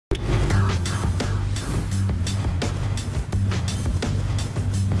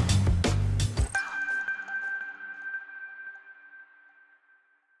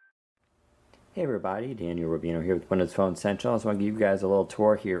Hey everybody, Daniel Rubino here with Windows Phone Central. I just want to give you guys a little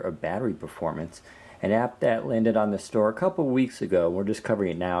tour here of battery performance. An app that landed on the store a couple weeks ago. We're just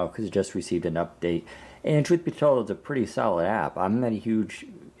covering it now because it just received an update. And truth be told, it's a pretty solid app. I'm not a huge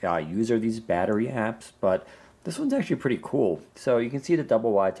user of these battery apps, but this one's actually pretty cool. So you can see the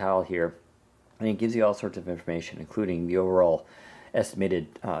double wide tile here, and it gives you all sorts of information, including the overall estimated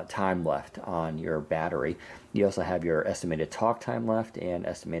time left on your battery. You also have your estimated talk time left and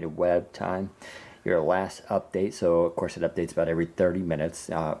estimated web time. Your last update, so of course it updates about every 30 minutes.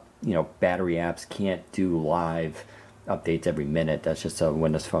 Battery apps can't do live updates every minute. That's just a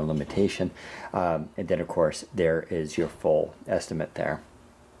Windows Phone limitation. And then of course there is your full estimate there.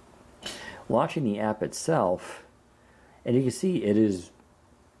 Launching the app itself, and you can see it is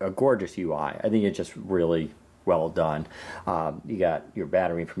a gorgeous UI. I think it's just really well done. You got your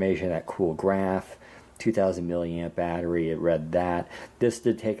battery information, that cool graph, 2000 milliamp battery, it read that. This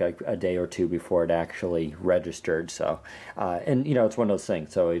did take a day or two before it actually registered, so and it's one of those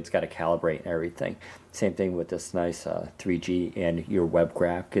things, so it's got to calibrate and everything. Same thing with this nice 3G, and your web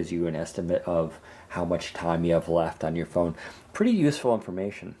graph gives you an estimate of how much time you have left on your phone. Pretty useful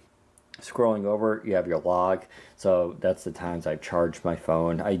information. Scrolling over, you have your log, so that's the times I've charged my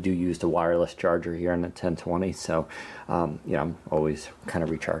phone. I do use the wireless charger here on the 1020, so I'm always kind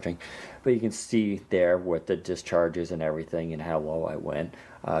of recharging. But you can see there with the discharges and everything and how low I went.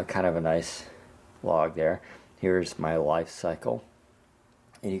 Kind of a nice log there. Here's my life cycle.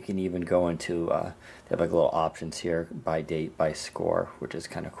 And you can even go into, they have like little options here, by date, by score, which is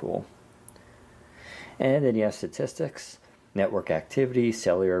kind of cool. And then you have statistics. Network activity,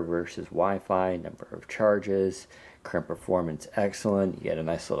 cellular versus Wi-Fi, number of charges, current performance excellent. You get a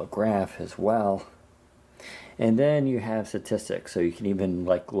nice little graph as well. And then you have statistics, so you can even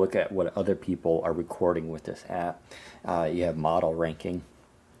look at what other people are recording with this app. You have model ranking,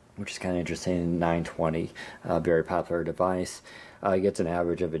 which is kind of interesting. 920, very popular device. It gets an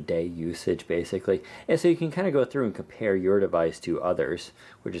average of a day usage basically, and so you can kind of go through and compare your device to others,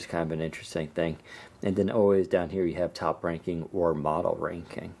 which is kind of an interesting thing. And then always down here you have top ranking or model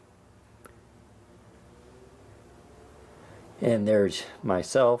ranking. And there's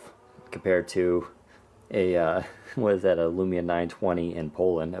myself compared to a what is that, a Lumia 920 in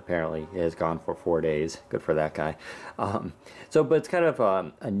Poland. Apparently it has gone for 4 days. Good for that guy. But it's kind of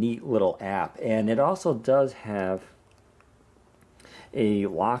a neat little app, and it also does have a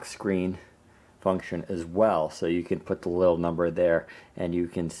lock screen function as well, so you can put the little number there and you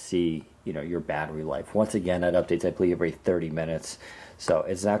can see your battery life. Once again, that updates I believe every 30 minutes, so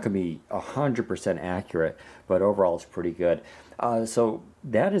it's not going to be 100% accurate, but overall it's pretty good. So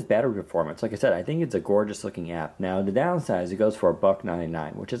that is battery performance. Like I said, I think it's a gorgeous looking app. Now the downside is it goes for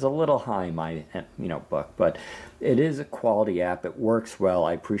 $1.99, which is a little high in my book, but it is a quality app. It works well.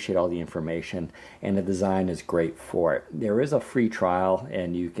 I appreciate all the information, and the design is great for it. There is a free trial,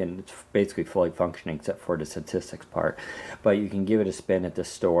 and it's basically fully functioning except for the statistics part, but you can give it a spin at the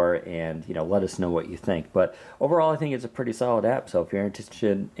store and let us know what you think. But overall I think it's a pretty solid app, so if you're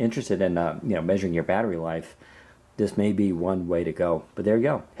interested in measuring your battery life, this may be one way to go. But there you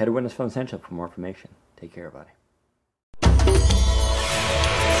go. Head to Windows Phone Central for more information. Take care, everybody.